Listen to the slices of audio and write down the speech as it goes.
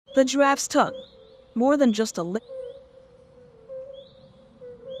The giraffe's tongue, more than just a lip,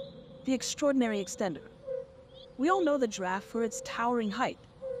 the extraordinary extender. We all know the giraffe for its towering height,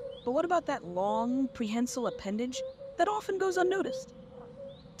 but what about that long, prehensile appendage that often goes unnoticed?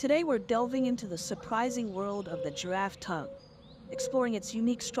 Today we're delving into the surprising world of the giraffe tongue, exploring its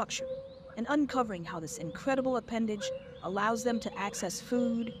unique structure and uncovering how this incredible appendage allows them to access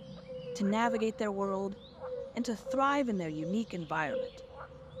food, to navigate their world, and to thrive in their unique environment.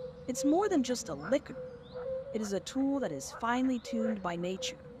 It's more than just a liquor. It is a tool that is finely tuned by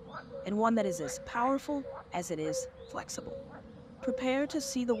nature, and one that is as powerful as it is flexible. Prepare to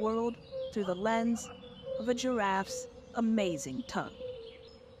see the world through the lens of a giraffe's amazing tongue.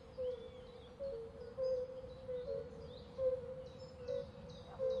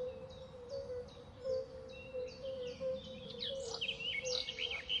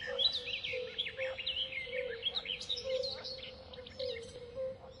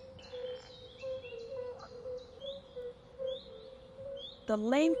 The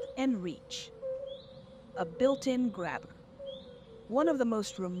length and reach, a built-in grabber. One of the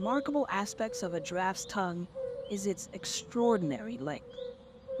most remarkable aspects of a giraffe's tongue is its extraordinary length,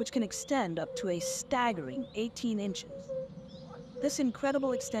 which can extend up to a staggering 18 inches. This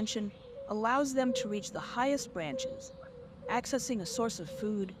incredible extension allows them to reach the highest branches, accessing a source of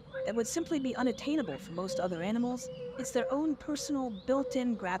food that would simply be unattainable for most other animals. It's their own personal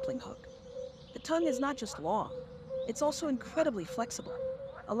built-in grappling hook. The tongue is not just long, it's also incredibly flexible,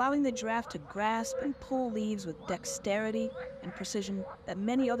 allowing the giraffe to grasp and pull leaves with dexterity and precision that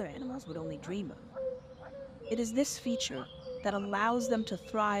many other animals would only dream of. It is this feature that allows them to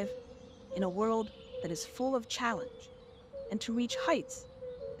thrive in a world that is full of challenge and to reach heights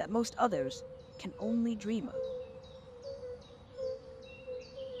that most others can only dream of.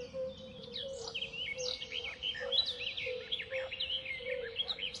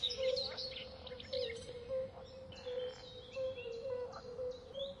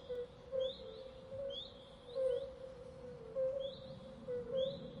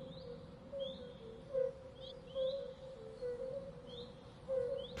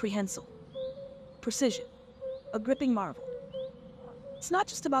 Prehensile, precision, a gripping marvel. It's not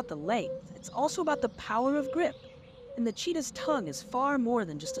just about the length, it's also about the power of grip. And the cheetah's tongue is far more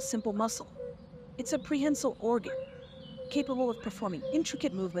than just a simple muscle. It's a prehensile organ, capable of performing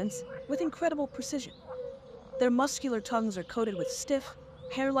intricate movements with incredible precision. Their muscular tongues are coated with stiff,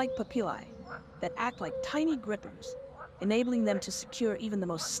 hair-like papillae that act like tiny grippers, enabling them to secure even the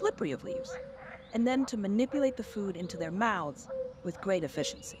most slippery of leaves, and then to manipulate the food into their mouths with great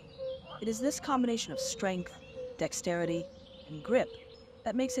efficiency. It is this combination of strength, dexterity, and grip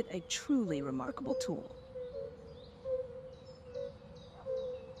that makes it a truly remarkable tool.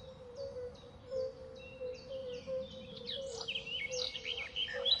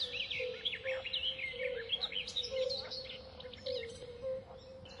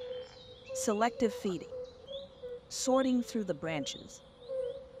 Selective feeding, sorting through the branches.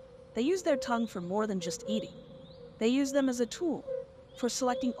 They use their tongue for more than just eating. They use them as a tool for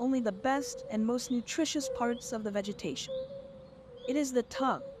selecting only the best and most nutritious parts of the vegetation. It is the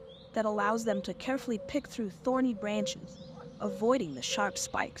tongue that allows them to carefully pick through thorny branches, avoiding the sharp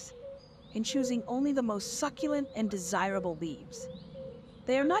spikes, and choosing only the most succulent and desirable leaves.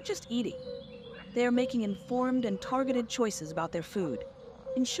 They are not just eating, they are making informed and targeted choices about their food,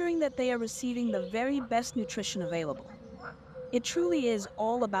 ensuring that they are receiving the very best nutrition available. It truly is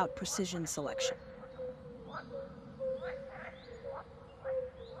all about precision selection.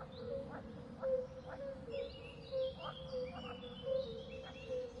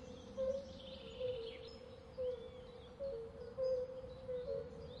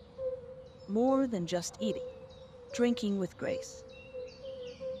 More than just eating, drinking with grace.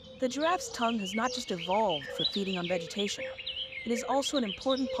 The giraffe's tongue has not just evolved for feeding on vegetation, it is also an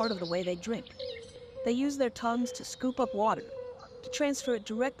important part of the way they drink. They use their tongues to scoop up water, to transfer it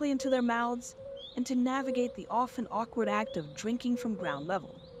directly into their mouths, and to navigate the often awkward act of drinking from ground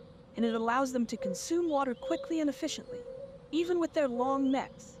level. And it allows them to consume water quickly and efficiently, even with their long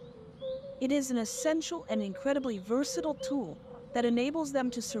necks. It is an essential and incredibly versatile tool that enables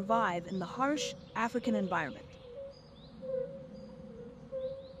them to survive in the harsh African environment.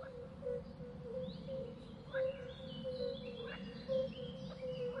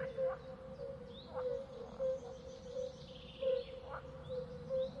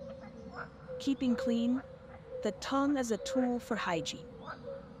 Keeping clean, the tongue as a tool for hygiene.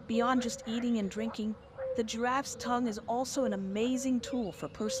 Beyond just eating and drinking, the giraffe's tongue is also an amazing tool for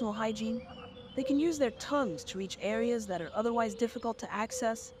personal hygiene. They can use their tongues to reach areas that are otherwise difficult to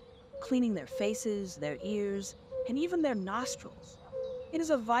access, cleaning their faces, their ears, and even their nostrils. It is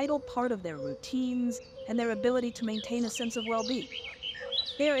a vital part of their routines and their ability to maintain a sense of well-being.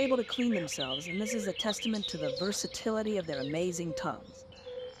 They are able to clean themselves, and this is a testament to the versatility of their amazing tongues.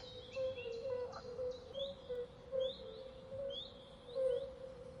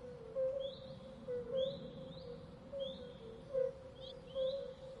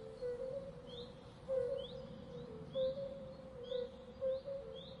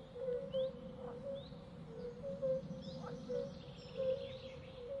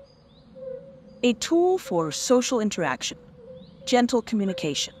 A tool for social interaction, gentle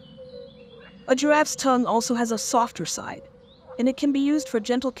communication. A giraffe's tongue also has a softer side, and it can be used for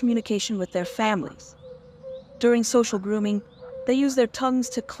gentle communication with their families. During social grooming, they use their tongues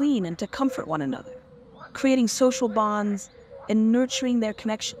to clean and to comfort one another, creating social bonds and nurturing their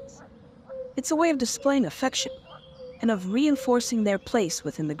connections. It's a way of displaying affection and of reinforcing their place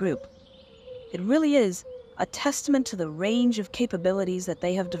within the group. It really is a testament to the range of capabilities that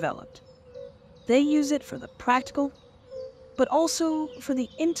they have developed. They use it for the practical, but also for the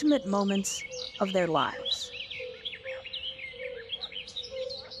intimate moments of their lives.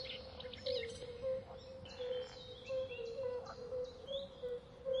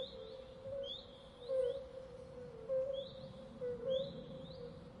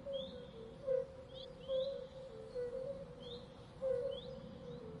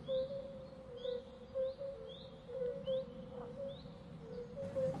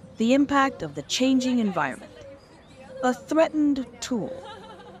 The impact of the changing environment. A threatened tool.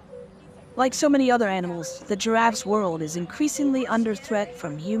 Like so many other animals, the giraffe's world is increasingly under threat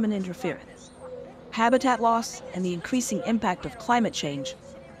from human interference. Habitat loss and the increasing impact of climate change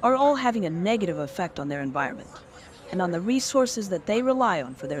are all having a negative effect on their environment and on the resources that they rely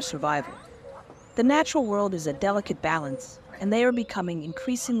on for their survival. The natural world is a delicate balance, and they are becoming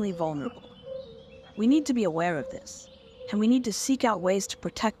increasingly vulnerable. We need to be aware of this, and we need to seek out ways to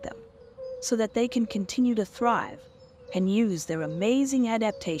protect them so that they can continue to thrive and use their amazing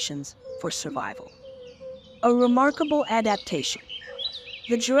adaptations for survival. A remarkable adaptation.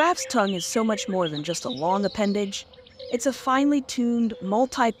 The giraffe's tongue is so much more than just a long appendage. It's a finely tuned,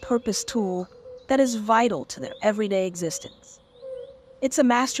 multi-purpose tool that is vital to their everyday existence. It's a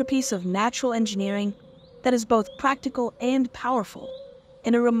masterpiece of natural engineering that is both practical and powerful,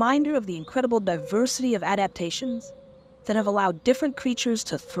 and a reminder of the incredible diversity of adaptations that have allowed different creatures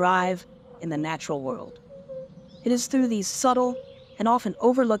to thrive in the natural world. It is through these subtle and often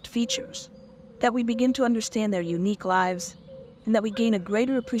overlooked features that we begin to understand their unique lives and that we gain a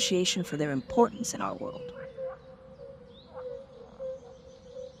greater appreciation for their importance in our world.